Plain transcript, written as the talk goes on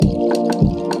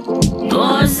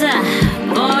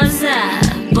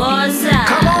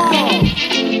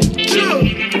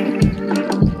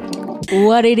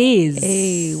what it is.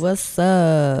 Hey, what's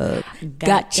up?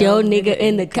 Got your nigga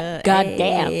in the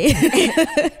goddamn.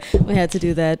 We had to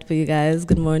do that for you guys.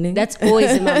 Good morning. That's always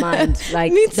in my mind.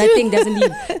 Like, Me that too. thing doesn't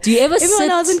leave. Do you ever Even sit...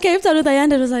 when I was in Cape Town with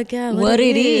Ayanda, it was like, yeah, what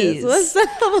it is. What's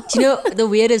up? Do you know, the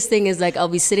weirdest thing is, like, I'll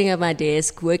be sitting at my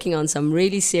desk working on some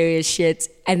really serious shit,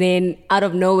 and then out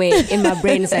of nowhere in my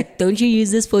brain it's like, don't you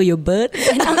use this for your butt?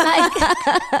 And I'm like,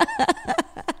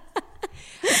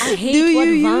 I hate Do what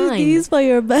you Vine. use these for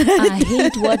your bed? I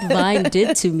hate what Vine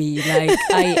did to me. Like,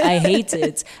 I hate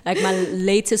it. Like, my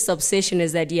latest obsession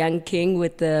is that young king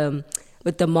with the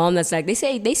mom that's like, they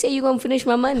say you're gonna finish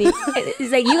my money.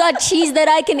 It's like, you got cheese that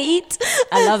I can eat.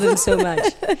 I love him so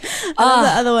much. The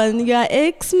other one, you got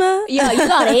eczema? Yeah, you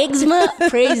got eczema.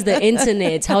 Praise the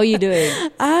internet. How are you doing?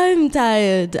 I'm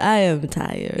tired. I am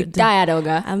tired. Tired,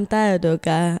 Oga. I'm tired,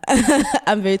 okay?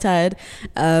 I'm very tired.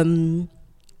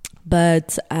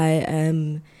 But I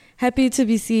am happy to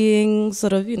be seeing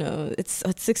sort of, it's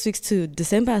 6 weeks to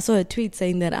December. I saw a tweet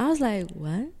saying that. I was like,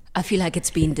 what? I feel like it's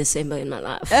been December in my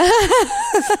life.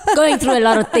 Going through a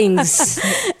lot of things.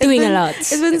 Doing a lot.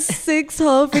 It's been 6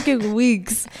 whole freaking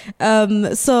weeks.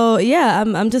 So yeah,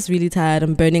 I'm just really tired.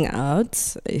 I'm burning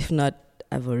out. If not,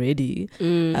 I've already. So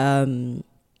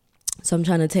I'm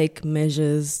trying to take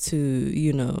measures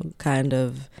to, kind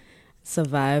of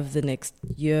survive the next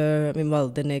year.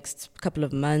 The next couple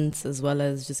of months, as well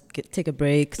as just take a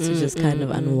break to just kind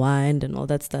of unwind and all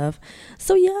that stuff.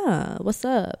 So yeah, what's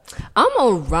up? I'm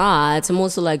alright. I'm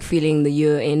also like feeling the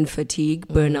year-end fatigue,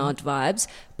 burnout vibes,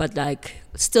 but like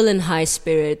still in high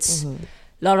spirits. A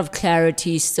lot of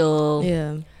clarity still.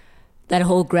 Yeah. That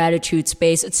whole gratitude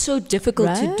space. It's so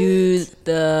difficult to do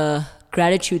the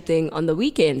gratitude thing on the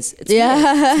weekends. It's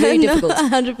very difficult.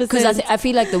 100%. Because I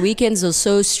feel like the weekends are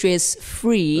so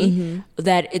stress-free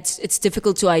that it's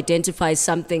difficult to identify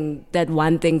something, that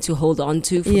one thing to hold on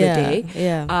to for the day.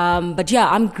 Yeah. But yeah,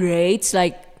 I'm great.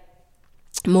 Like,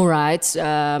 I'm alright.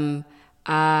 But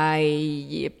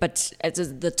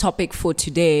the topic for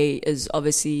today is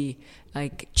obviously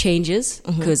like changes,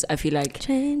 because I feel like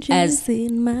Changes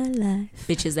in my life.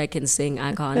 bitches that can sing,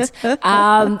 I can't.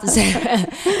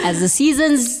 As the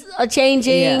seasons are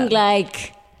changing,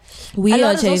 like We a lot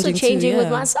are is also changing changing too, with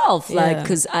yeah. myself, like, Yeah.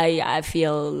 because I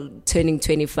feel turning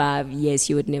 25. Yes,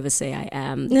 you would never say I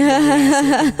am,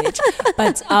 bitch.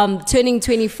 But turning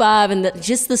 25 and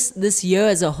just this year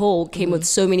as a whole came with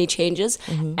so many changes,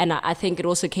 and I think it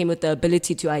also came with the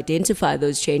ability to identify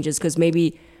those changes, because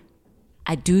maybe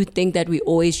I do think that we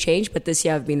always change, but this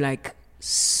year I've been like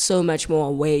so much more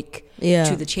awake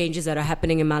to the changes that are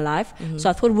happening in my life. So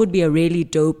I thought it would be a really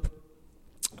dope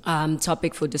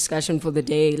topic for discussion for the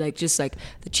day, like just like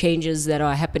the changes that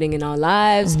are happening in our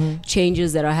lives,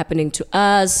 changes that are happening to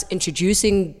us,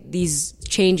 introducing these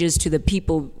changes to the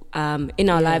people in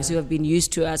our lives who have been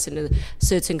used to us in a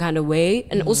certain kind of way,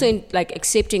 and also in, like,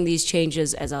 accepting these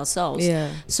changes as ourselves.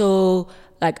 So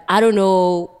like, I don't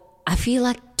know, I feel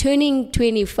like turning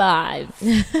 25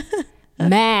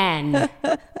 man,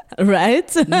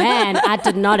 I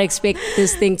did not expect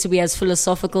this thing to be as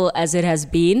philosophical as it has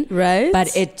been,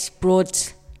 but it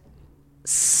brought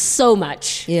so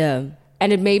much, and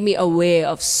it made me aware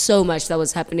of so much that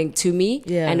was happening to me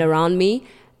and around me.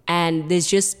 And there's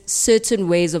just certain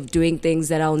ways of doing things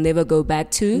that I'll never go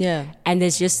back to. And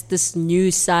there's just this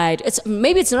new side.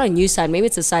 Maybe it's not a new side. Maybe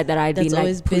it's a side that I'd been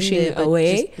like pushing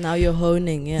away. Now you're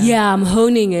honing. Yeah, I'm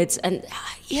honing it. And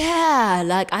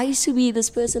like, I used to be this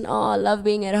person, I love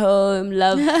being at home.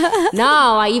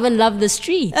 Now I even love the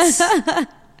streets.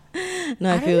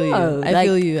 No, I feel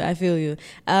you. I feel you.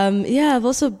 I've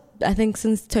also, I think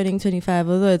since turning 25,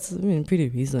 although it's pretty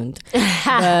recent,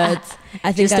 but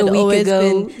I think Just I'd a week always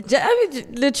ago.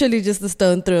 been, literally just a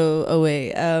stone throw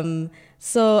away.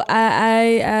 So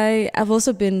I've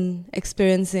also been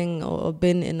experiencing or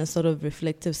been in a sort of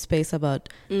reflective space about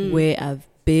where I've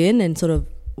been and sort of,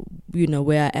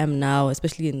 where I am now,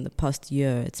 especially in the past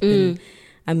year. It's been,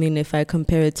 if I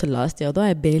compare it to last year, although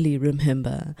I barely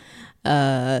remember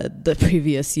the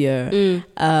previous year,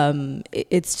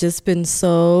 it's just been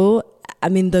so,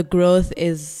 the growth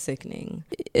is sickening.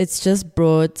 It's just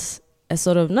brought a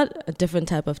sort of, not a different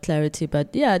type of clarity,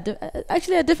 but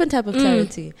actually a different type of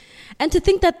clarity. And to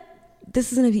think that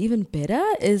this is going to be even better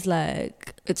is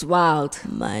like, it's wild,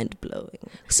 mind-blowing.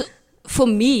 So for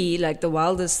me, like, the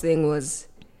wildest thing was,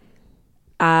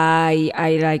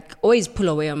 I like always pull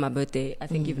away on my birthday. I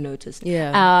think you've noticed.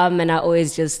 And I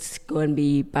always just go and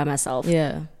be by myself.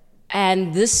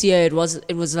 And this year it was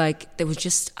like I was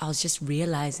just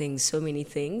realizing so many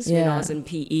things when I was in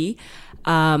PE.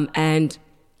 And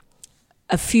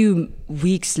a few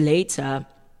weeks later,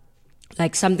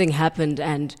 like, something happened,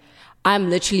 and I'm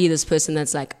literally this person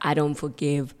that's like, I don't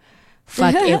forgive.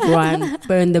 Fuck everyone,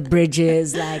 burn the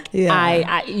bridges. Like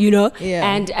I you know,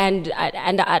 and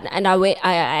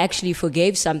I actually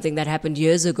forgave something that happened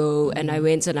years ago, and I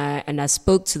went and I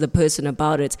spoke to the person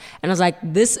about it, and I was like,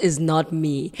 this is not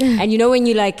me. And you know, when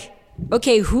you're like,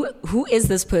 okay, who is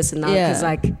this person now? Because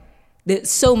like,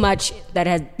 there's so much that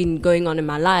has been going on in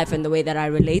my life, and the way that I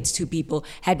relate to people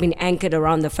had been anchored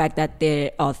around the fact that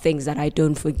there are things that I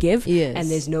don't forgive,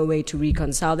 and there's no way to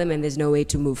reconcile them, and there's no way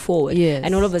to move forward.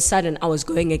 And all of a sudden, I was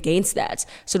going against that.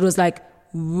 So it was like,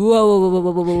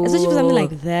 whoa. Especially for something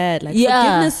like that. Like,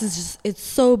 forgiveness is just, it's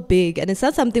so big, and it's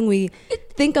not something we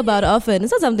think about often.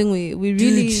 It's not something we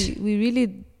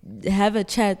really have a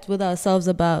chat with ourselves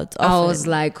about often. I was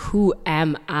like, who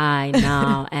am I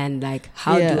now? And like,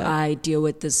 how do I deal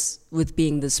with this, with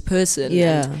being this person?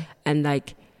 And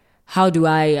like, how do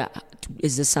I,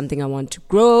 is this something I want to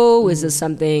grow? Is this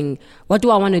something, what do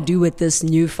I want to do with this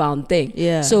newfound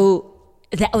thing? So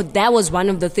that was one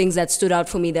of the things that stood out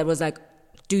for me, that was like,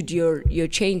 dude, you're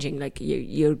changing, like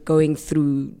you're going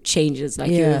through changes, like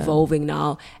you're evolving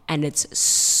now, and it's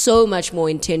so much more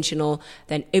intentional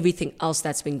than everything else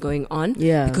that's been going on.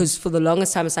 Because for the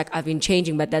longest time, it's like I've been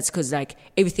changing, but that's because like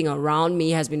everything around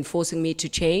me has been forcing me to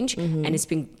change, and it's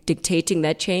been dictating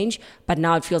that change. But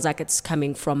now it feels like it's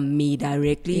coming from me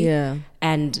directly,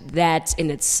 and that in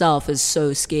itself is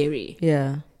so scary.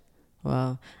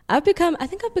 Wow. I think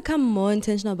I've become more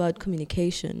intentional about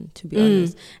communication, to be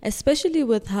honest, especially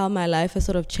with how my life has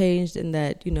sort of changed, in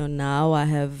that, you know, now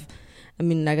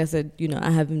like I said, you know,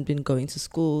 I haven't been going to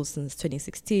school since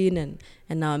 2016, and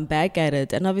now I'm back at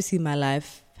it. And obviously my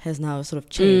life has now sort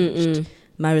of changed.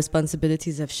 My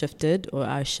responsibilities have shifted, or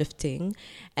are shifting.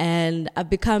 And I've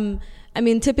become,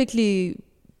 typically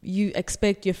you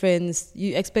expect your friends,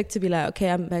 to be like,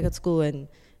 okay, I'm back at school, and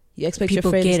you expect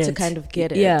People your friends to kind of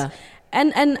get it.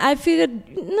 And I figured,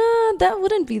 no, that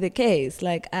wouldn't be the case.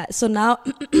 Like, so now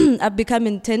I've become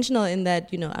intentional in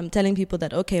that, you know, I'm telling people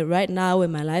that, okay, right now where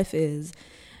my life is,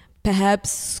 perhaps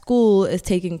school is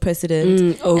taking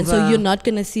precedent. And so you're not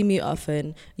going to see me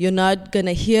often. You're not going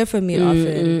to hear from me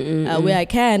often. Where I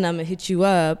can, I'm going to hit you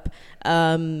up.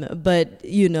 But,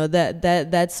 you know,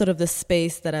 that's sort of the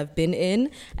space that I've been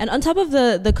in. And on top of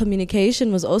the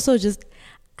communication was also just,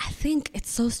 I think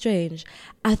it's so strange.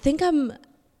 I think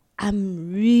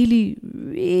I'm really,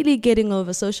 really getting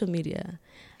over social media,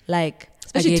 like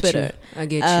especially Twitter. I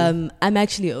get you. I'm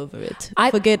actually over it.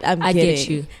 I get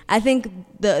you. I think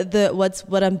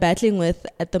what I'm battling with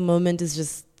at the moment is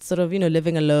just sort of, you know,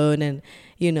 living alone, and,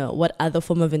 you know, what other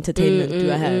form of entertainment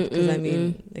do I have?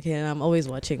 Because okay, I'm always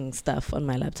watching stuff on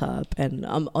my laptop, and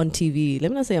I'm on TV.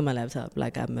 Let me not say on my laptop,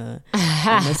 like I'm a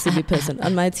silly person.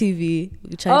 On my TV.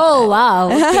 Wow.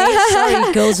 Okay,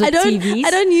 sorry, girls with TVs. I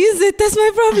don't use it. That's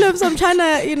my problem. So I'm trying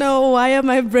to, you know, wire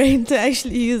my brain to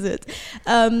actually use it.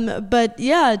 But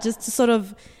yeah, just to sort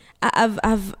of,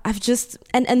 I've just,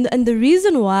 and the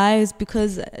reason why is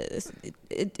because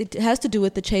it has to do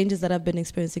with the changes that I've been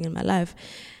experiencing in my life,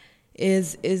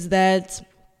 is that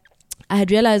I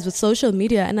had realized with social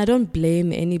media, and I don't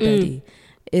blame anybody,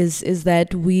 is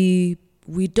that we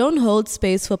don't hold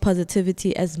space for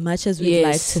positivity as much as we'd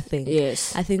like to think.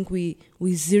 I think we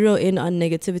zero in on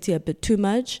negativity a bit too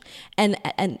much, and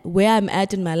where I'm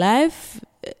at in my life,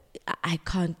 I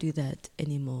can't do that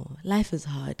anymore. Life is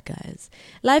hard, guys.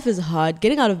 Life is hard.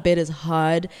 Getting out of bed is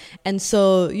hard. And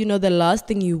so, you know, the last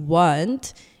thing you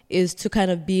want is to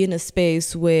kind of be in a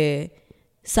space where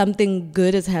something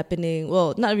good is happening.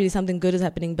 Well, not really something good is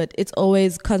happening, but it's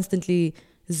always constantly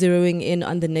zeroing in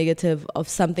on the negative of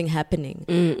something happening.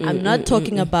 I'm not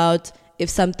talking about if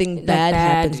something bad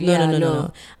happens.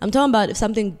 No. I'm talking about if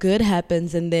something good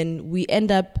happens, and then we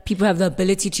end up... People have the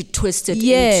ability to twist it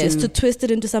to twist it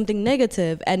into something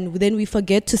negative, and then we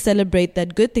forget to celebrate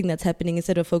that good thing that's happening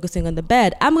instead of focusing on the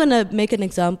bad. I'm going to make an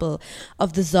example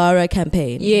of the Zara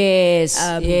campaign. Yes.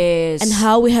 And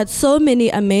how we had so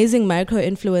many amazing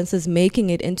micro-influencers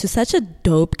making it into such a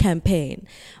dope campaign.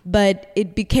 But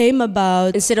it became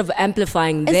about... Instead of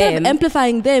amplifying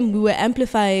them, we were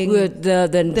amplifying...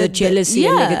 the jealousy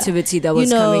and negativity that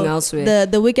was coming elsewhere.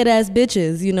 The wicked ass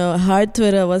bitches, you know, hard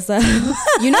Twitter, what's up?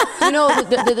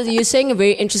 You're saying a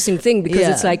very interesting thing, because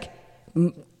it's like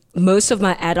most of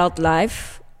my adult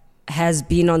life has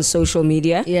been on social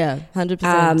media.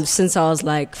 100%. Since I was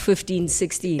like 15,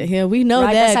 16. Yeah, we know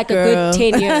right? that, That's like girl. a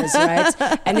good 10 years,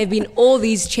 right? And there've been all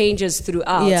these changes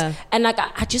throughout. Yeah. And like,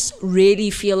 I just really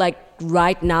feel like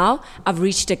right now I've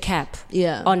reached a cap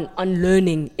on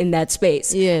learning in that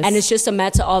space. Yes. And it's just a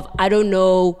matter of, I don't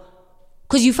know,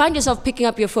 because you find yourself picking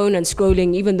up your phone and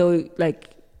scrolling, even though like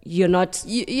you're not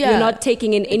yeah. you're not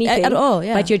taking in anything At all,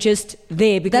 yeah. but you're just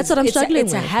there because That's what I'm struggling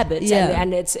it's a with. habit Yeah.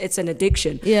 and it's an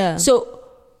addiction. Yeah. So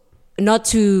not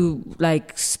to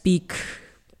like speak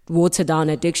water down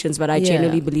addictions, but I Yeah.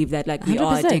 genuinely believe that like we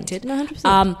are 100%. addicted. No,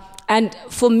 100%. And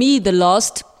for me, the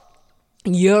last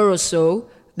year or so,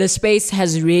 the space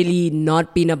has really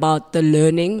not been about the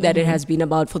learning that it has been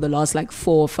about for the last like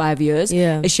 4 or 5 years.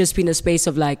 Yeah. It's just been a space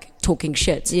of like talking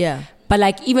shit. Yeah. But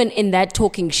like even in that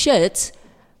talking shit,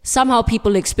 somehow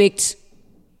people expect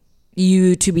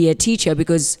you to be a teacher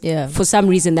because Yeah. for some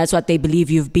reason that's what they believe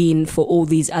you've been for all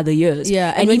these other years.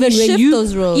 Yeah, and when you shift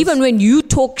those roles- even when you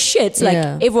talk shit, like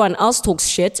Yeah. everyone else talks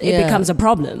shit, it Yeah. becomes a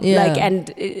problem. Yeah. Like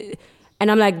and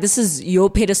I'm like, this is your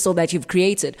pedestal that you've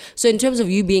created. So in terms of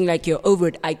you being like you're over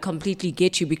it, I completely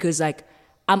get you because like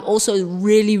I'm also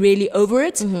really, really over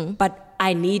it, Mm-hmm. but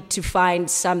I need to find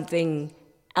something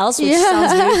else, which Yeah.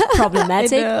 sounds very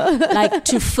problematic, I know. like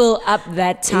to fill up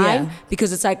that time Yeah.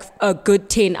 because it's like a good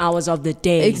 10 hours of the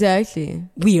day Exactly.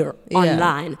 we're Yeah.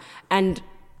 online. And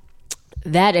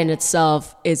that in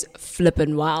itself is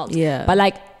flippin' wild. Yeah. But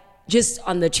like just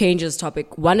on the changes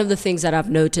topic, one of the things that I've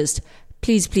noticed,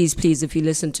 please, please, please, if you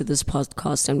listen to this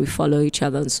podcast and we follow each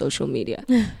other on social media,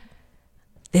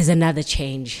 there's another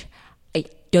change.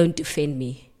 Don't defend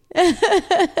me.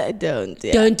 I don't.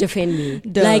 Yeah. Don't defend me.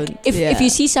 Don't, Like if yeah. you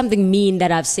see something mean that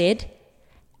I've said,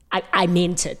 I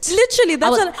meant it. Literally,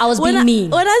 that's I was when being mean.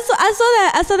 When I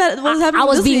saw that was happening. I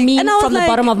was this being week, mean and I was from the like-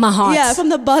 bottom of my heart. Yeah, from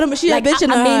the bottom. She had bitch in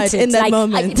her I meant heart it. in that Like,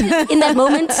 moment. in that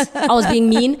moment, I was being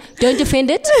mean. Don't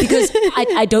defend it because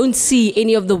I don't see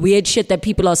any of the weird shit that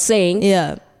people are saying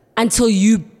yeah, until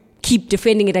you keep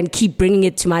defending it and keep bringing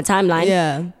it to my timeline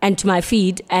Yeah. and to my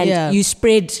feed and Yeah. you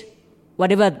spread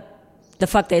whatever the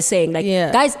fuck they're saying. Like,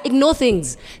 Yeah. guys, ignore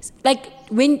things. Like,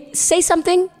 say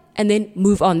something and then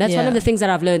move on. That's one Yeah. of the things that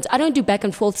I've learned. I don't do back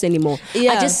and forths anymore.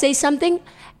 Yeah. I just say something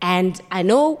and I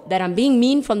know that I'm being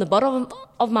mean from the bottom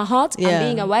of my heart. Yeah. I'm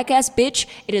being a whack-ass bitch.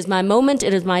 It is my moment.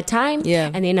 It is my time. Yeah.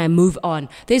 And then I move on.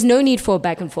 There's no need for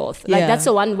back and forth. Like, Yeah. that's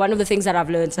the one of the things that I've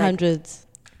learned. Like, hundreds.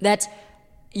 that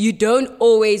you don't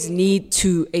always need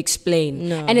to explain.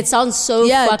 No. And it sounds so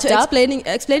Yeah, fucked to up.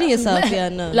 explaining yourself. Yeah,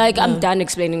 no. Like no. I'm done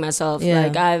explaining myself. Yeah.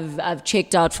 Like I've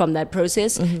checked out from that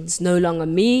process. It's no longer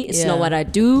me. It's Yeah. not what I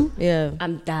do. Yeah,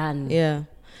 I'm done. yeah,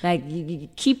 Like you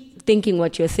keep thinking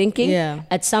what you're thinking. Yeah.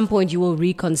 At some point you will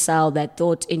reconcile that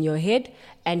thought in your head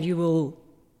and you will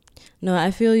No,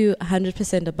 I feel you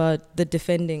 100% about the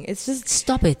defending. It's just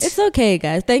stop it. It's okay,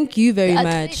 guys. Thank you very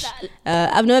much.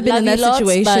 I've never been in Love that you lots,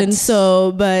 situation,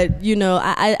 but- but you know,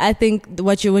 I think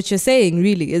what you're saying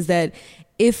really is that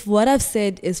if what I've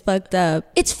said is fucked up,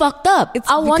 It's fucked up. It's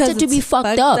I wanted because to be it's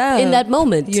fucked up in that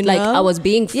moment. you Like know? I was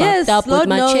being fucked yes, up Lord with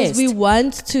my knows chest.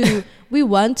 we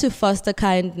want to foster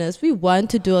kindness. We want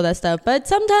to do all that stuff, but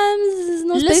sometimes there's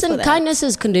no space for Listen, that. kindness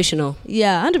is conditional.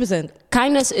 Yeah, 100%.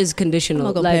 Kindness is conditional. I'm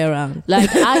not gonna play around. Like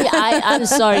I'm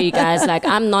sorry, guys. Like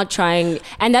I'm not trying,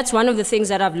 and that's one of the things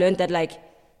that I've learned. That like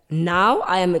now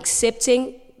I am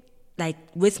accepting, like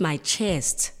with my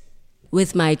chest,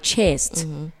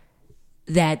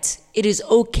 that it is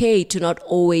okay to not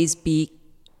always be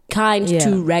kind Yeah.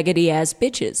 to raggedy ass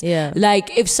bitches. Yeah.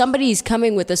 Like if somebody is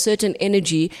coming with a certain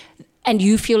energy and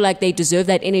you feel like they deserve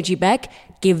that energy back,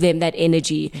 give them that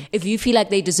energy. If you feel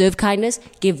like they deserve kindness,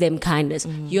 give them kindness.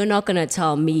 You're not gonna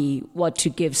tell me what to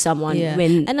give someone Yeah,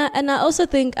 when and I also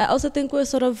think we're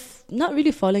sort of not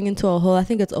really falling into a hole. I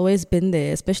think it's always been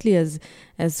there, especially as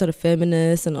sort of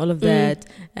feminists and all of that,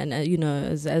 and you know,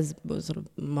 as sort of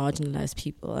marginalized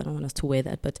people. I don't want us to wear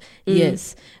that, but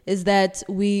yes, is that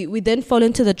we then fall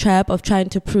into the trap of trying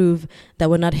to prove that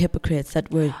we're not hypocrites, that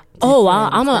we're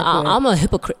I'm a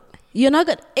hypocrite. You're not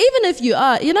gonna, even if you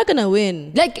are, you're not gonna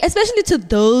win. Like- especially to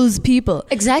those people.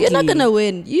 Exactly. You're not gonna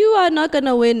win. You are not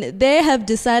gonna win. They have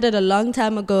decided a long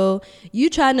time ago. You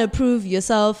trying to prove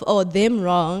yourself or them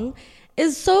wrong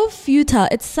is so futile.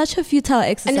 It's such a futile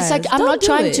exercise. And it's like I'm Don't not do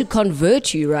trying it. to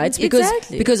convert you, right?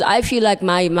 Exactly. Because I feel like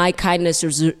my kindness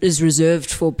is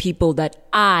reserved for people that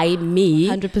me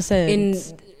 100%. in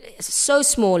so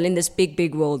small in this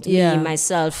big world. Yeah. Me,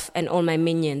 myself, and all my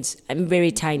minions. I'm very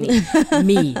tiny.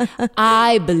 Me.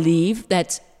 I believe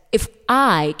that if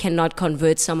I cannot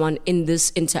convert someone in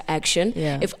this interaction,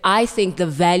 Yeah. if I think the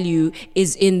value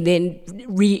is in then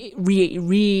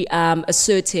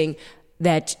asserting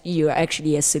that you're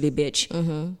actually a silly bitch,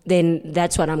 then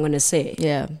that's what I'm gonna say.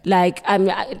 Yeah. Like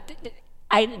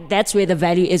that's where the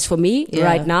value is for me Yeah.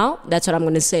 right now. That's what I'm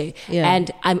gonna say. Yeah.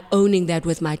 And I'm owning that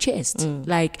with my chest.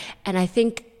 And I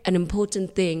think an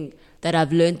important thing that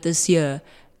I've learned this year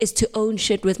is to own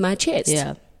shit with my chest.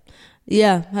 Yeah.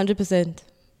 Yeah, 100%.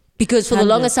 Because for the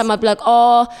longest time, I'd be like,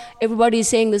 oh, everybody's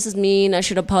saying this is mean. I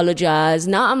should apologize.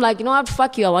 Now I'm like, you know what?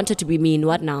 Fuck you. I wanted to be mean.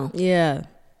 What now? Yeah.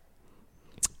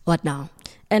 What now?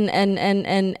 And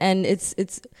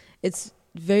it's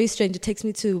very strange. It takes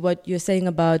me to what you're saying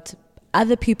about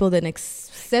other people then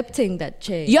accepting that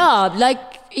change. Yeah, like,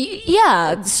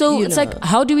 yeah. So You it's know. like,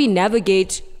 how do we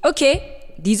navigate? Okay,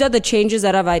 these are the changes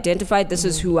that I've identified. This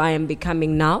is who I am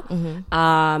becoming now.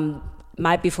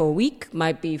 Might be for a week,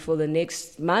 might be for the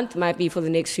next month, might be for the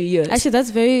next few years. Actually, that's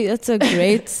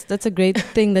a great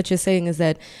thing that you're saying, is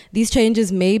that these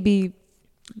changes may be,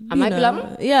 I might be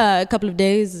like, yeah, a couple of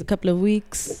days, a couple of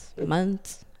weeks,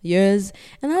 months, years,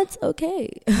 and that's okay.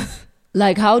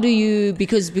 like, how do you,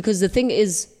 because the thing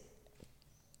is,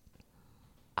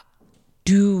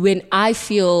 when I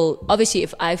feel, obviously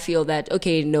if I feel that,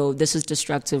 okay, no, this is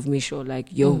destructive, Misho, like,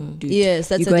 yo, dude, Yes,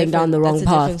 that's you're going down the wrong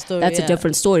path. That's a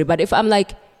different story. But if I'm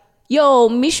like, yo,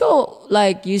 Misho,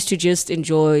 like, used to just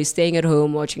enjoy staying at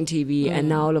home, watching TV, and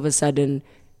now all of a sudden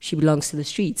she belongs to the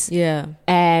streets. Yeah.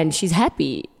 And she's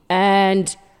happy.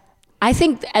 And I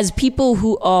think as people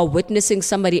who are witnessing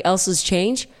somebody else's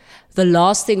change, the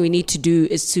last thing we need to do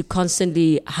is to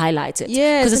constantly highlight it.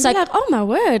 Yeah, because it's like, oh my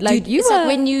word, like, dude, it's like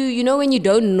when when you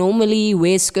don't normally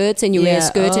wear skirts and you wear a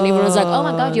skirt and everyone's like, oh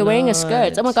my God, you're wearing a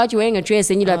skirt. Oh my God, you're wearing a dress.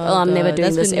 And you're like, oh, I'm never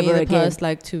doing this ever again. That's been me the past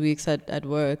like 2 weeks at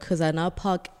work, because I now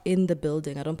park in the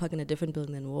building. I don't park in a different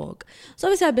building and walk. So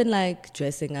obviously I've been like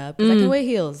dressing up. 'Cause I can wear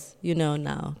heels,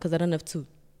 now, because I don't have to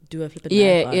do a flipping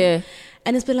marathon. Yeah.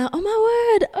 And it's been like, oh my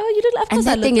word, oh, you did. Of course, And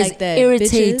that I look thing like is that,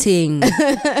 irritating.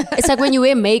 It's like when you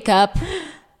wear makeup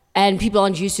and people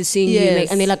aren't used to seeing you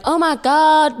Yes. and they're like, oh my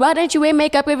God, why don't you wear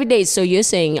makeup every day? So you're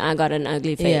saying I got an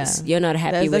ugly face. Yeah. You're not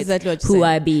happy That's with exactly what you're who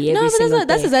saying. I be every No, but single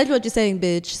that's day. exactly what you're saying,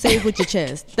 bitch. Say it with your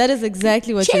chest. That is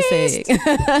exactly what you're saying.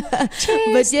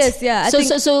 But yes, yeah.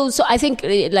 So I think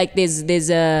like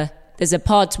there's a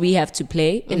part we have to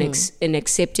play in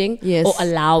accepting Yes. or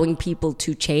allowing people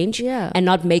to change, Yeah. and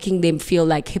not making them feel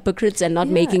like hypocrites and not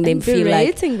making them and feel like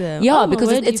berating them. yeah, Oh my because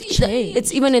word, it's you've changed.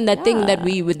 it's even in that thing that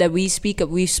Yeah.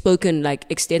 we've spoken like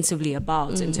extensively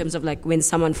about in terms of like when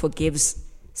someone forgives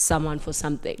someone for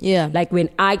something. Yeah. Like when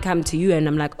I come to you and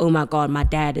I'm like, oh my God, my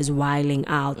dad is wiling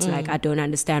out. Like, I don't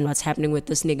understand what's happening with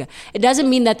this nigga. It doesn't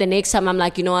mean that the next time I'm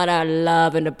like, you know what, I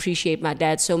love and appreciate my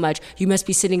dad so much. You must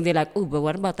be sitting there like, oh, but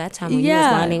what about that time when he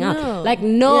was wiling out? Like,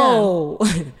 no.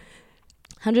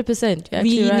 100%.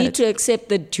 We need to accept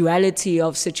the duality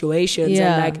of situations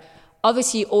Yeah. and like,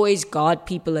 obviously always guard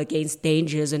people against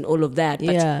dangers and all of that.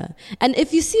 But Yeah. And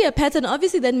if you see a pattern,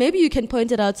 obviously, then maybe you can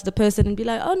point it out to the person and be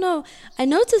like, oh no, I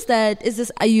noticed that.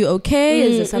 Are you okay?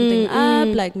 Is there something up?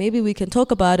 Like, maybe we can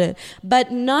talk about it.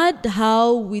 But not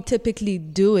how we typically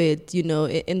do it, in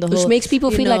the whole. Which makes people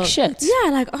feel like shit.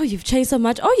 Yeah, like, oh, you've changed so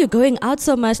much. Oh, you're going out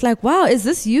so much. Like, wow, is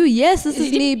this you? Yes, this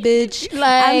is me, bitch. I'm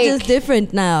Like- just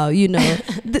different now,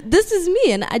 This is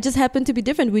me, and I just happen to be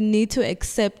different. We need to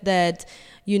accept that.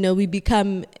 We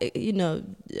become,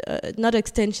 not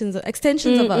extensions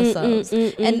of ourselves.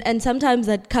 And sometimes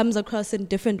that comes across in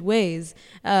different ways,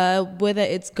 whether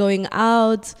it's going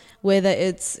out, whether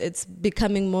it's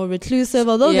becoming more reclusive,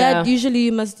 although that usually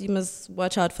you must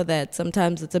watch out for that.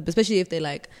 Sometimes especially if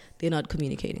they're not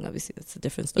communicating, obviously that's a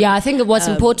different story. Yeah, I think what's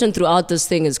important throughout this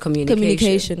thing is communication.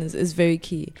 Communication is very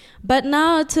key. But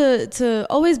now to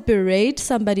always berate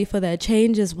somebody for their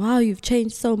changes, wow, you've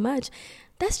changed so much,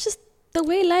 that's just the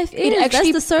way life is.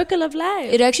 That's the circle of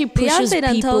life. It actually pushes Beyonce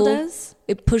done people. told us.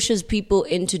 It pushes people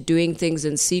into doing things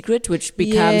in secret, which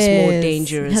becomes more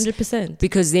dangerous. 100%.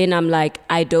 Because then I'm like,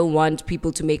 I don't want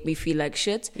people to make me feel like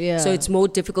shit. Yeah. So it's more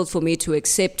difficult for me to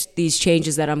accept these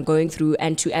changes that I'm going through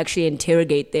and to actually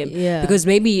interrogate them. Yeah. Because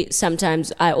maybe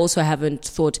sometimes I also haven't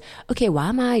thought, okay, why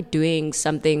am I doing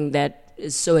something that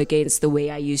is so against the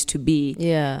way I used to be?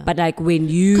 Yeah. But like when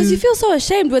you... Because you feel so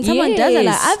ashamed when someone does it.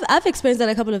 Like Yes. I've experienced that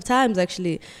a couple of times,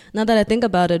 actually, now that I think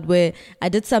about it, where I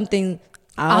did something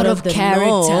out of the character.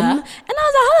 norm, and I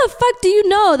was like, how the fuck do you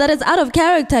know that it's out of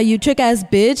character, you trick ass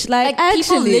bitch? Like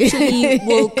actually, people literally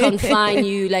will confine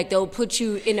you. Like they'll put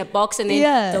you in a box and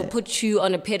then they'll put you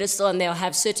on a pedestal and they'll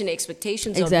have certain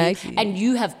expectations of you. And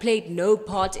you have played no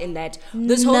part in that.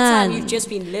 This whole time you've just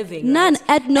been living. None. Right?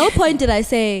 At no point did I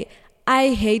say,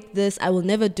 I hate this, I will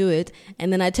never do it,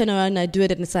 and then I turn around and I do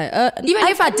it, and it's like, even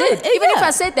if I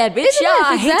said that, bitch,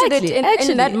 I hated it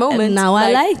in that moment. And now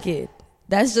I like it.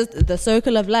 That's just the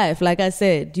circle of life, like I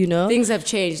said, Things have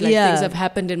changed. Things have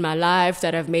happened in my life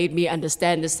that have made me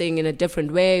understand this thing in a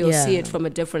different way or see it from a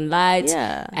different light.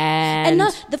 Yeah. And now,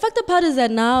 the fucked up part is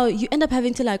that now you end up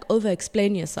having to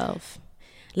over-explain yourself.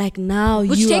 Like now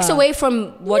which you takes are, away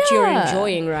from what you're Yeah.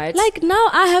 enjoying, right? Like now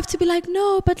I have to be like,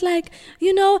 no, but like,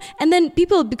 you know, and then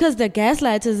people, because they're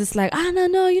gaslighters, it's like,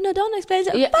 no, you know, don't explain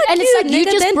it. Yeah, Fuck and you, it's like, you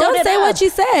nigga, just then brought don't it say up. what you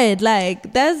said.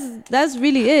 Like that's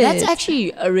really it. That's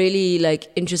actually a really like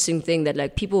interesting thing, that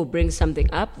like people bring something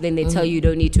up, then they tell you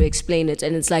don't need to explain it,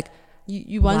 and it's like,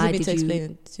 you wanted why me did to you- explain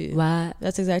it to you. why?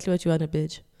 That's exactly what you wanted,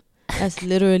 bitch. That's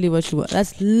literally what you want.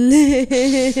 That's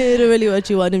literally what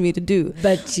you wanted me to do.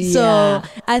 But So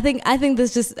I think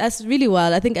that's really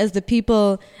wild. I think as the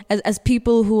people, as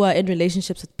people who are in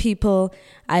relationships with people,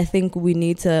 I think we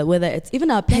need to, whether it's even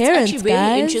our That's parents, actually really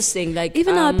guys, interesting. Like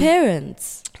even our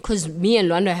parents. because me and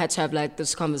Lwanda had to have like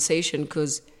this conversation,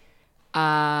 because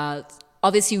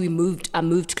obviously I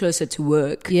moved closer to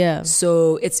work. Yeah.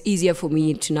 So it's easier for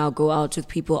me to now go out with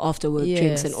people after work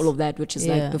drinks and Yes. all of that, which is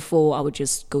Yeah. like before I would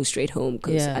just go straight home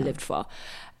because Yeah. I lived far.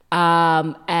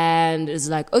 And it's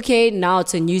like, okay, now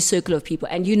it's a new circle of people.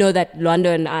 And you know that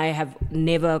Lwanda and I have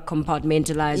never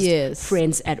compartmentalized Yes.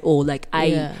 friends at all. Like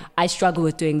I struggle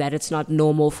with doing that. It's not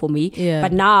normal for me. Yeah.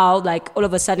 But now, like all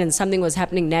of a sudden something was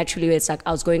happening naturally where it's like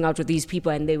I was going out with these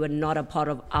people and they were not a part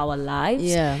of our lives.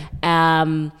 Yeah.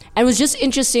 And it was just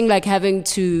interesting, like having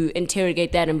to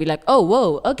interrogate that and be like, oh,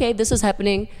 whoa, okay, this is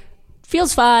happening.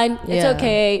 Feels fine. It's Yeah.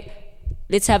 okay.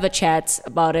 Let's have a chat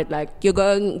about it. Like you're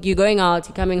going out,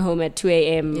 you're coming home at 2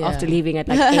 a.m. Yeah. after leaving at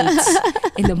like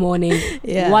 8 in the morning.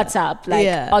 Yeah. What's up? Like,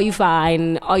 Yeah. are you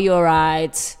fine? Are you all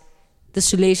right?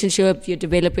 This relationship you're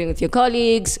developing with your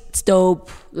colleagues, it's dope.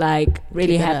 Like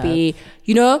really Keep it happy.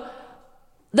 You know?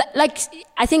 Like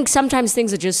I think sometimes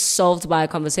things are just solved by a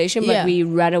conversation, but Yeah. we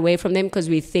run away from them because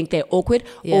we think they're awkward,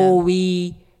 Yeah. or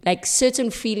we like certain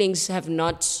feelings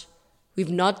we've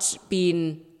not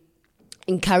been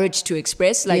encouraged to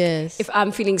express. Like Yes. if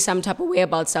I'm feeling some type of way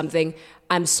about something,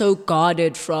 I'm so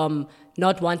guarded from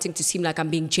not wanting to seem like I'm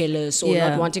being jealous or Yeah.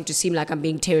 not wanting to seem like I'm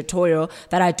being territorial,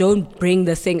 that I don't bring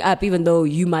the thing up, even though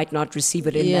you might not receive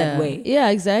it in that way. Yeah,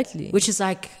 exactly. Which is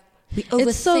like, we overthink.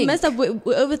 It's so messed up. We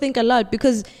overthink a lot,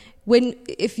 because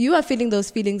if you are feeling those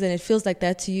feelings and it feels like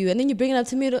that to you, and then you bring it up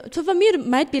to me, so for me it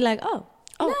might be like, oh,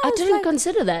 Oh, no, I it's didn't like,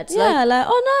 consider that. yeah, like,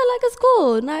 oh no, like it's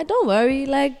cool. No, don't worry.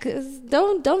 Like,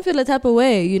 don't feel a type of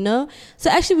way, you know. So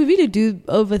actually, we really do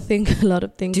overthink a lot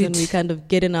of things when we kind of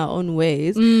get in our own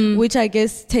ways, which I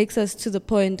guess takes us to the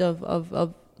point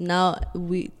of now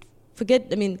we forget.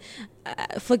 I mean,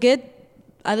 forget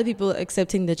other people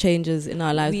accepting the changes in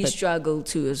our lives, we but struggle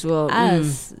too as well.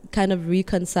 us kind of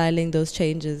reconciling those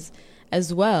changes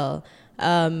as well.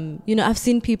 You know, I've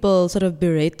seen people sort of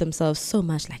berate themselves so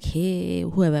much, like, hey,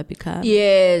 who have I become?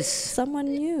 Yes. Someone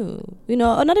new, you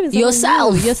know, or not even someone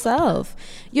Yourself. new, yourself.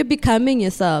 You're becoming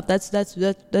yourself. That's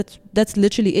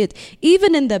literally it.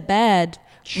 Even in the bad,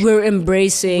 We're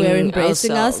embracing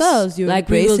ourselves. You're like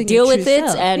we will embracing deal your with true it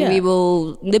self. and Yeah. we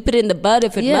will nip it in the bud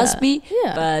if it Yeah. must be.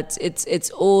 Yeah. But it's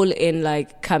all in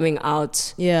like coming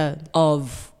out yeah,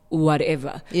 of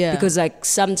whatever. Yeah. Because like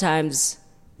sometimes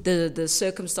the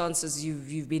circumstances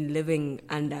you've been living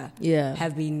under Yeah.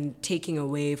 have been taking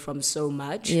away from so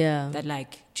much. Yeah. That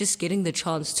like just getting the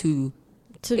chance to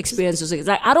To experience those things.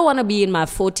 Like I don't want to be in my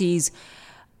 40s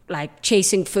like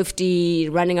chasing 50,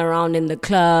 running around in the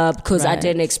club, because I Right.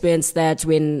 didn't experience that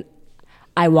when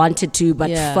I wanted to, but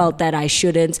Yeah. felt that I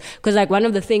shouldn't. Because like one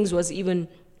of the things was, even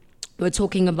we're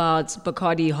talking about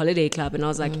Bacardi Holiday Club, and I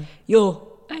was like, yo,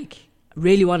 like I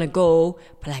really want to go,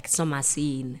 but like it's not my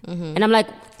scene. And I'm like,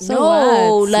 So no,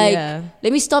 what? like Yeah.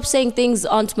 let me stop saying things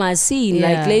aren't my scene.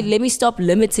 Yeah. Like let me stop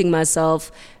limiting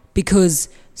myself, because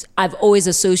I've always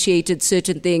associated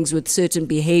certain things with certain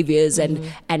behaviors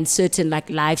and certain like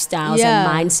lifestyles Yeah.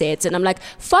 and mindsets. And I'm like,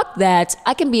 fuck that.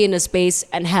 I can be in a space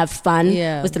and have fun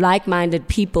Yeah. with like-minded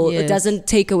people. Yes. It doesn't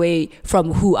take away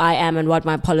from who I am and what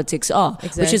my politics are,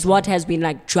 which is Exactly. what has been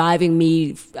like driving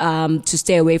me to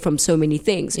stay away from so many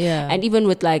things. Yeah. And even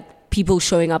with like people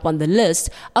showing up on the list,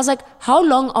 I was like, how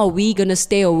long are we going to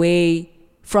stay away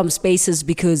from spaces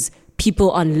because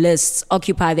people on lists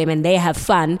occupy them and they have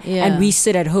fun, Yeah. and we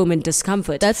sit at home in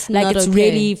discomfort? That's like not it's okay.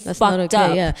 really That's fucked not okay,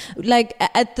 up. Yeah, like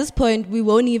at this point, we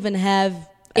won't even have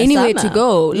Anywhere to summer.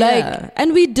 go, like- Yeah.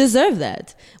 And we deserve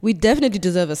that. We definitely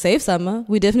deserve a safe summer.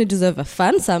 We definitely deserve a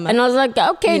fun summer. And I was like,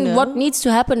 okay, You know? what needs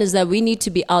to happen is that we need to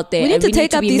be out there. We need and to we take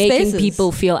need to up be these making spaces.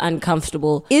 people feel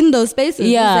uncomfortable. in those spaces,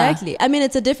 Yeah. exactly. I mean,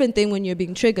 it's a different thing when you're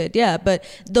being triggered, yeah. But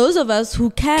those of us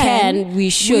who We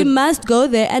should. we must go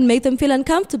there and make them feel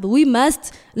uncomfortable. We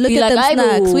must look Be at like, them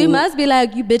snacks. "Aibu." We must be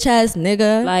like, you bitch ass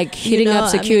nigga. Like You hitting know, up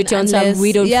security I mean, on some, unless-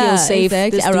 we don't yeah, feel safe.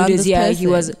 exactly, This around dude is this here. He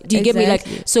person. was. Do you get me? Like,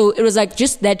 Exactly. so it was like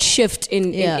just that shift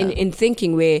in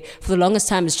thinking, where for the longest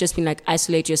time it's just been like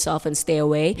isolate yourself and stay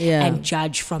away and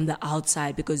judge from the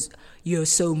outside because you're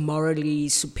so morally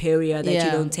superior that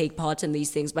you don't take part in these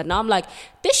things. But now I'm like,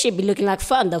 this should be looking like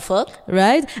fun, the fuck?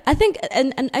 Right? I think,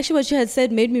 and actually what you had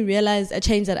said made me realize a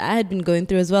change that I had been going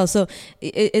through as well. So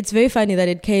it's very funny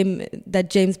that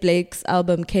James Blake's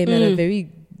album came at a very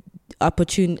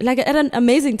opportune, like at an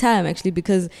amazing time actually,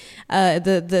 because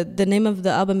the name of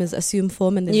the album is Assume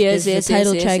Form, and the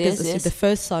title track is the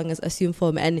first song is Assume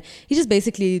Form, and he just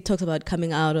basically talks about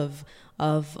coming out of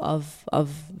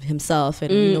himself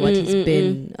and what he's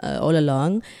been all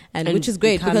along, and which is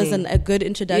great because a good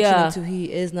introduction into who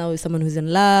he is now is someone who's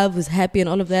in love, who's happy, and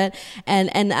all of that.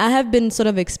 And I have been sort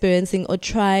of experiencing or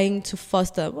trying to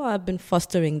foster. Well, I've been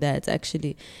fostering that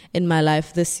actually in my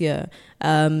life this year.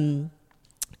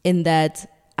 In that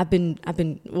I've been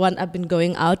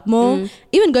going out more,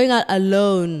 even going out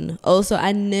alone. Also,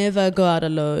 I never go out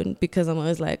alone because I'm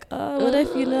always like, oh, what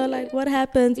if, like what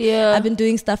happens? Yeah. I've been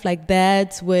doing stuff like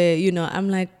that where, I'm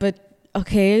like, but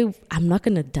okay, I'm not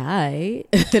gonna die.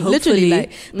 Literally,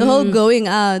 like the whole going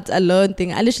out alone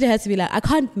thing. I literally had to be like, I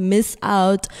can't miss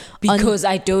out because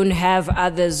I don't have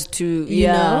others to, you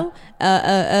know.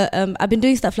 I've been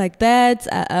doing stuff like that.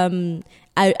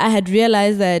 I had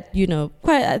realized that, I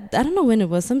don't know when it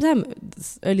was, sometime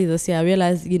early this year, I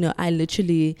realized, I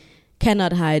literally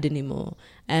cannot hide anymore.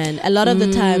 And a lot of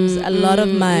the times, a lot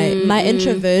of my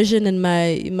introversion and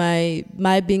my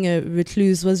being a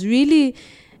recluse was really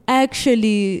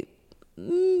actually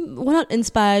not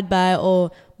inspired by or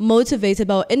motivated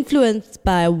by or influenced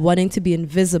by wanting to be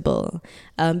invisible,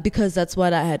 because that's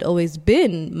what I had always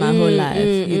been my whole life,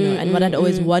 and what I'd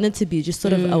always wanted to be, just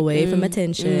sort of away from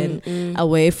attention,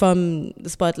 away from the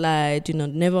spotlight,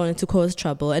 never wanted to cause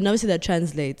trouble, and obviously that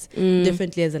translates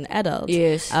differently as an adult.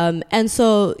 Yes. And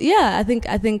so I think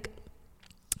I've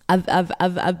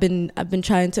been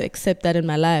trying to accept that in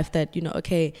my life, that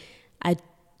okay, I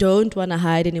don't want to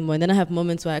hide anymore, and then I have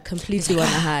moments where I completely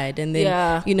want to hide, and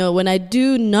then when I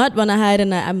do not want to hide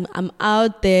and I'm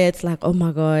out there, it's like, oh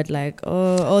my god, like,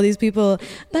 oh, all these people,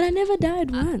 but I never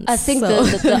died once. I think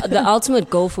the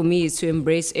ultimate goal for me is to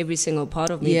embrace every single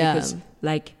part of me, because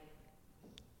like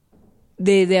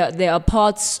there are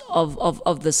parts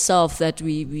of the self that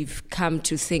we've come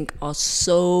to think are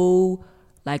so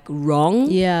like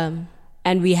wrong, and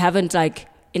we haven't like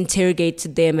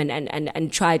interrogated them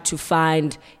and tried to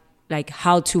find like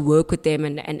how to work with them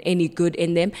and any good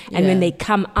in them, and when they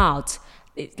come out,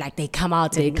 they come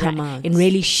out in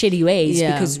really shitty ways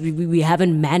because we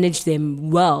haven't managed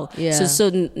them well.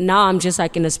 So now I'm just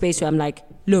like in a space where I'm like,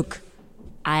 look,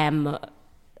 I am a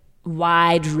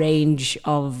wide range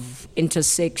of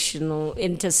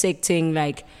intersecting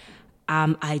like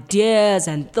ideas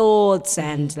and thoughts,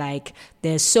 and like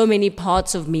there's so many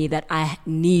parts of me that I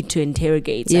need to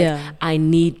interrogate. Like, I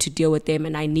need to deal with them,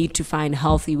 and I need to find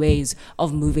healthy ways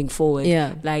of moving forward.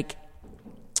 Like,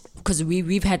 because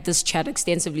we've had this chat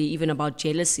extensively even about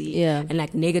jealousy and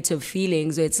like negative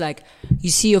feelings, where it's like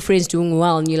you see your friends doing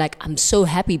well and you're like, I'm so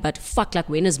happy, but fuck, like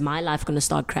when is my life gonna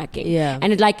start cracking?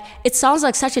 And it sounds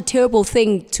like such a terrible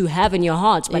thing to have in your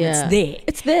heart, but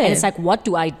it's there and it's like, what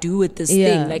do I do with this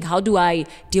thing? Like, how do I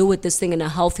deal with this thing in a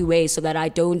healthy way so that I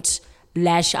don't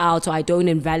lash out or I don't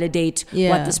invalidate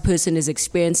what this person is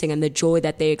experiencing and the joy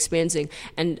that they're experiencing?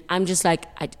 And I'm just like,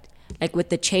 with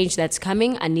the change that's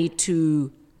coming, I need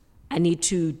to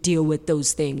deal with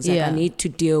those things. Like, I need to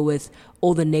deal with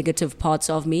all the negative parts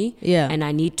of me. And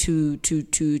I need to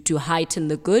heighten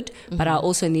the good, but I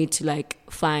also need to like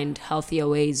find healthier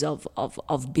ways of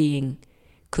being,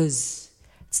 because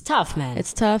it's tough, man.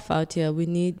 It's tough out here. We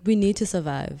need to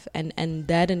survive, and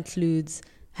that includes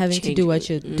having to do what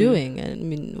you're doing. I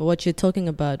mean, what you're talking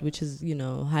about, which is,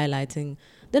 highlighting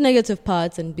the negative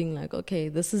parts and being like, okay,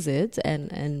 this is it,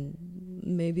 and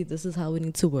maybe this is how we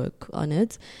need to work on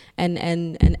it, and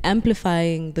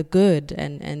amplifying the good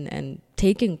and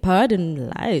taking part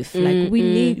in life. Like we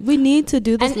need to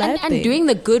do this life thing. And doing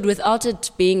the good without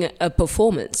it being a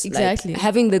performance. Exactly. Like,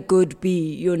 having the good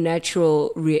be your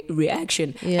natural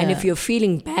reaction. And if you're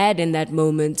feeling bad in that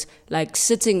moment, like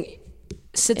sitting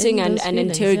and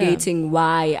interrogating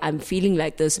why I'm feeling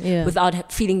like this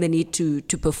without feeling the need to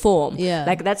perform.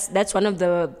 Like that's one of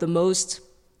the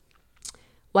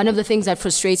things that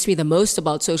frustrates me the most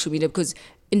about social media, because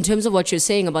in terms of what you're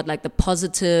saying about like the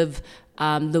positive,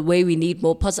 the way we need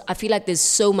more positive, I feel like there's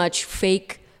so much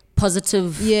fake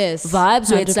positive Yes,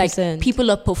 vibes, where it's like 100%. people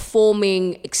are performing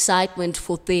excitement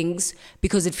for things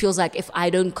because it feels like if I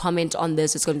don't comment on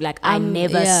this, it's going to be like I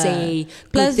never say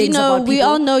good Plus, things you know, about we people.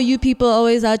 all know you people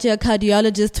always out here,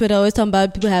 cardiologists, Twitter, always talking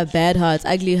about people have bad hearts,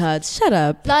 ugly hearts. Shut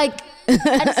up. Like, and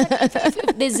it's like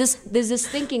if there's this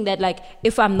thinking that like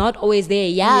if I'm not always there,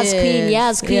 yes,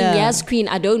 queen,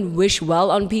 I don't wish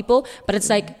well on people. But it's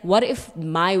like, what if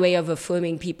my way of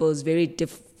affirming people is very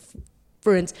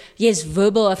different? Yes,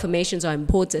 verbal affirmations are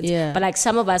important, but like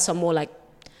some of us are more like,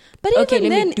 but okay, even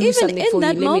let me then, do even something in for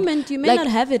that you. moment, you may not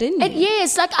have it in you. And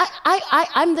yes, like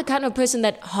I'm the kind of person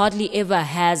that hardly ever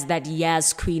has that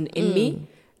yes queen in me.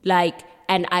 Like,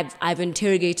 and I've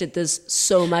interrogated this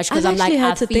so much because I'm like,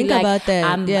 I feel like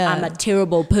I'm a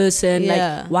terrible person.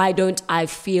 Like, why don't I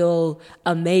feel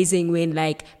amazing when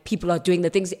like people are doing the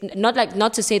things?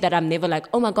 Not to say that I'm never like,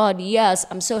 oh my God, yes,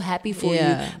 I'm so happy for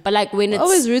you. But like when it's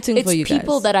always rooting for you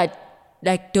people guys. that I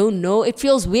like don't know, it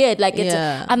feels weird. Like it's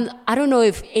I don't know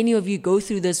if any of you go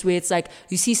through this where it's like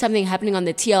you see something happening on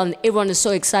the TL and everyone is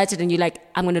so excited and you're like,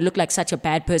 I'm gonna look like such a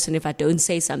bad person if I don't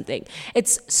say something.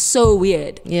 It's so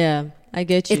weird. Yeah, I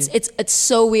get you. It's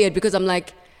so weird because I'm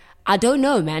like, I don't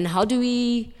know, man. How do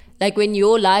we, like, when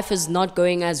your life is not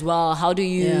going as well, how do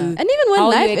you? And even when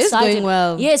life is going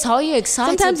well, yes, how are you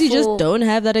excited? Sometimes you just don't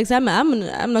have that excitement.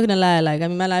 I'm not gonna lie. Like, I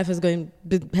mean, my life has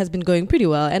been going pretty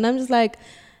well, and I'm just like,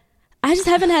 I just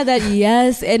haven't had that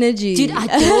yes energy. Dude, I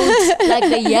don't like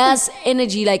the yes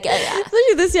energy. Like,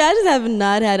 especially this year, I just have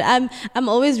not had. I'm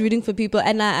always rooting for people,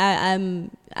 and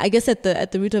I guess at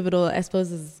the root of it all, I suppose,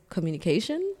 is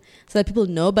communication. So that people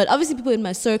know, but obviously people in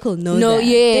my circle know that.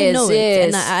 They know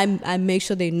it, and I make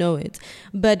sure they know it.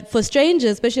 But for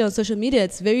strangers, especially on social media,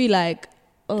 it's very like,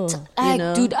 oh, like, you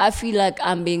know? Dude, I feel like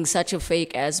I'm being such a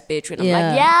fake ass bitch when I'm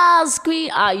like, yes,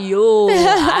 queen,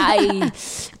 I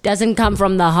doesn't come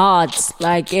from the heart,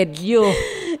 like it, yo.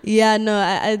 Yeah, no,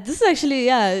 I this is actually,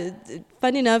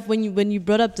 funny enough, when you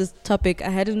brought up this topic, I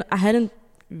hadn't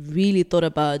really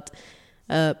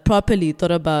properly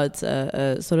thought about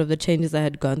sort of the changes I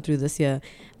had gone through this year.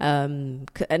 And,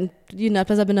 you know,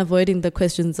 plus I've been avoiding the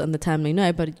questions on the timeline. You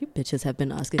know, but you bitches have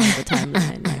been asking on the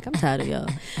timeline. Like, I'm tired of y'all.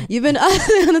 You've been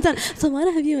asking on the timeline. So what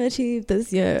have you achieved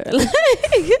this year? Like,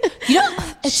 you know,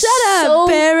 shut up,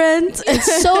 parent.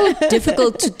 It's so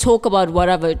difficult to talk about what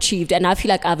I've achieved. And I feel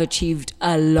like I've achieved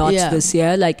a lot this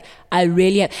year. Like, I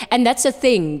really have. And that's the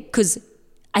thing, because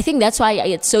I think that's why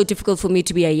it's so difficult for me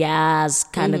to be a yes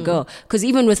kind of girl. Because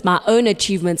even with my own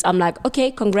achievements, I'm like, okay,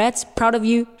 congrats, proud of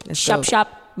you. Sharp,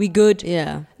 we good.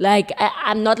 Yeah. Like,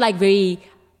 I'm not like very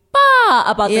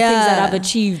about the things that I've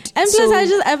achieved. And plus,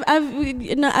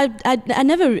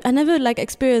 I never like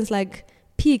experienced like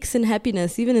peaks in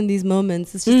happiness, even in these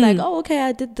moments. It's just like, oh, okay,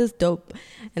 I did this dope.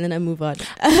 And then I move on.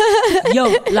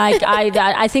 Yo, like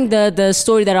I think the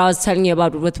story that I was telling you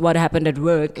about with what happened at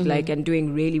work, like, and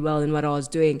doing really well in what I was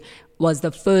doing, was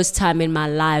the first time in my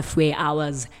life where I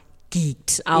was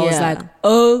geeked. I was like,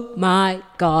 oh my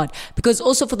God. Because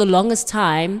also for the longest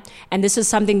time, and this is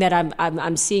something that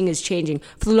I'm seeing is changing.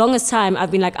 For the longest time,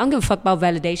 I've been like, I don't give a fuck about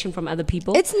validation from other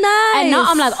people. It's nice. And now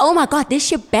I'm like, oh my God, this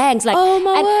shit bangs. Like, oh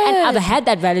my and I've had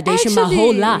that validation my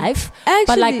whole life.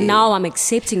 But like now I'm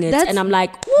accepting it, and I'm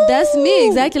like, woo! That's me,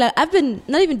 exactly. Like, I've been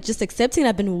not even just accepting it,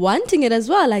 I've been wanting it as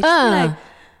well. Like,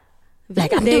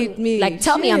 like I'm doing, me. Like,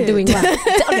 tell me I'm doing well.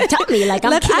 tell me, like,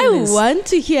 I'm killing this. I want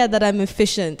to hear that I'm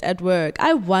efficient at work.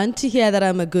 I want to hear that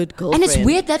I'm a good girlfriend. And it's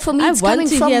weird that for me, it's coming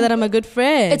from... I want to hear that I'm a good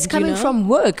friend. It's coming from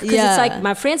work. Because it's like,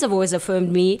 my friends have always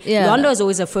affirmed me. Londo has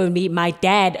always affirmed me. My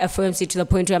dad affirms it to the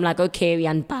point where I'm like, okay,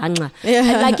 and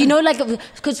like, you know, like,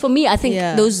 because for me, I think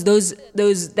those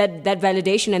that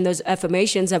validation and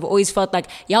affirmations have always felt like,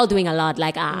 y'all doing a lot.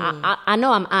 Like, I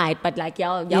know I'm aight, but like,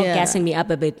 y'all gassing me up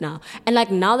a bit now. And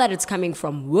like, now that it's coming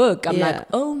from work, I'm like,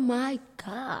 oh my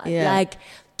God. Like,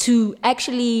 to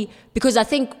actually, because I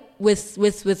think with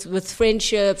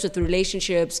friendships, with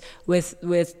relationships, with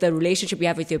the relationship you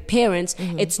have with your parents,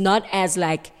 it's not as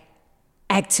like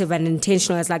active and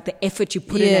intentional as like the effort you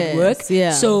put in at work.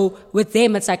 So with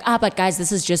them, it's like, but guys,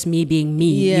 this is just me being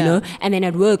me, you know? And then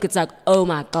at work, it's like, oh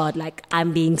my God, like,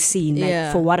 I'm being seen,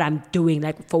 like, for what I'm doing,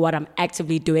 like, for what I'm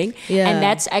actively doing. And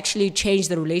that's actually changed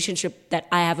the relationship that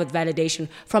I have with validation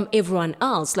from everyone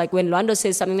else. Like, when Londo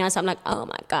says something nice, I'm like, oh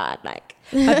my God, like,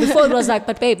 but before it was like,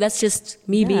 but babe, that's just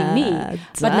me being me.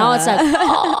 But now it's like,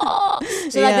 oh.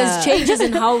 So like, there's changes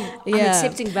in how I'm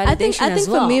accepting validation I think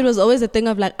for me, it was always a thing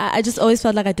of like, I just always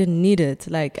felt like I didn't need it.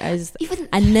 Like,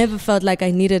 I never felt like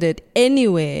I needed it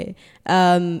anyway.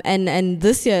 And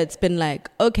this year it's been like,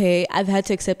 okay, I've had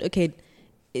to accept, okay,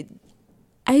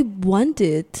 I want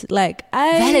it. Like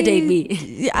Validate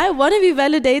me. I want to be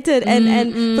validated,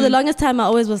 and for the longest time I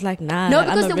always was like, nah, No, like,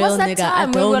 because I'm a there was real that nigga. time I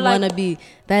where we were don't like- want to be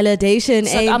validation.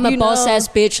 It's like, I'm a boss ass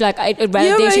bitch. Like You're a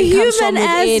validation comes from human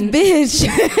ass within.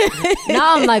 bitch.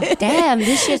 Now I'm like, damn,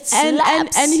 this shit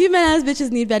slaps. and human ass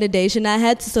bitches need validation. I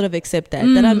had to sort of accept that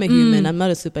I'm a human. I'm not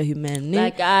a superhuman.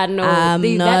 like I know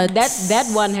I'm not- that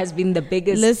one has been the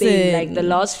biggest Listen. thing. Like the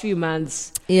last few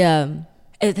months. Yeah.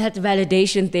 That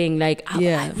validation thing, like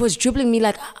Yeah. I was dribbling me,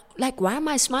 like why am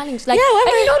I smiling? Like, Yeah, why am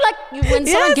and I- you know, like when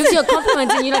someone Yes. gives you a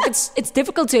compliment and you're like, it's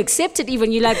difficult to accept it.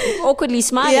 Even you're like awkwardly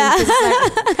smiling, Yeah. 'cause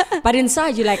it's like, but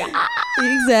inside you're like, ah.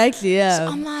 Exactly. Yeah.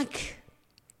 So I'm like,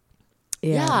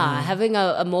 yeah, having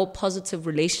a more positive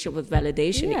relationship with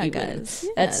validation. Yeah, even guys.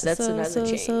 Yeah. that's another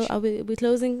change. So are we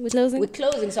closing? We're closing. We're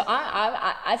closing, so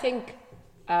I think.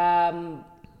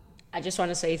 I just want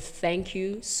to say thank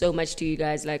you so much to you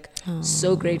guys. Like,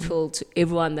 so grateful to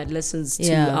everyone that listens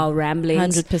to our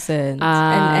ramblings. 100%.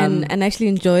 And actually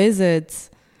enjoys it.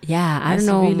 Yeah, I That's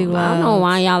don't know. really I don't know wild.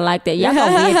 why y'all like that. Y'all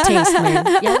got weird taste, man.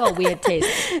 Y'all got weird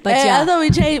taste. But Hey, yeah. I thought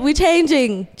we're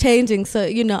changing. So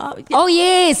Oh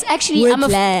yes, actually, We're I'm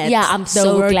glad I'm the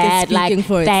so work is glad. Like, speaking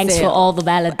for thanks for itself. all the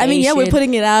validation. I mean, yeah, we're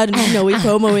putting it out and we're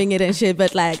promoting it and shit,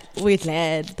 but like we're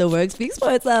glad the work speaks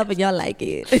for itself and y'all like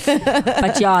it.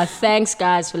 But yeah, thanks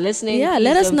guys for listening. Yeah, Please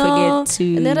let us don't know. forget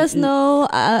to Let us know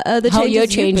the how changes you're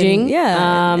you've been- changing.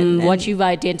 Yeah, and what you've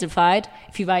identified.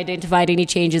 If you've identified any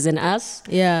changes in us.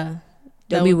 yeah.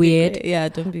 Don't That be would weird. great. Yeah,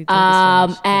 don't be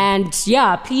strange. And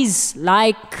yeah, please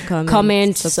like,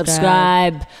 comment, subscribe.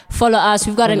 subscribe, follow us.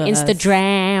 We've got Follow an us.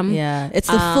 Instagram. Yeah, it's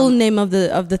the full name of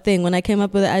the thing. When I came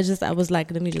up with it, I was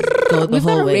like, let me just go the We've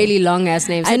whole got a way. really long ass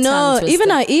name. I know.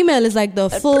 Even our email is like the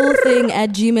full thing at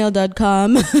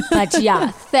gmail.com. But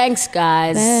yeah, thanks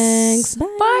guys. Thanks. Bye.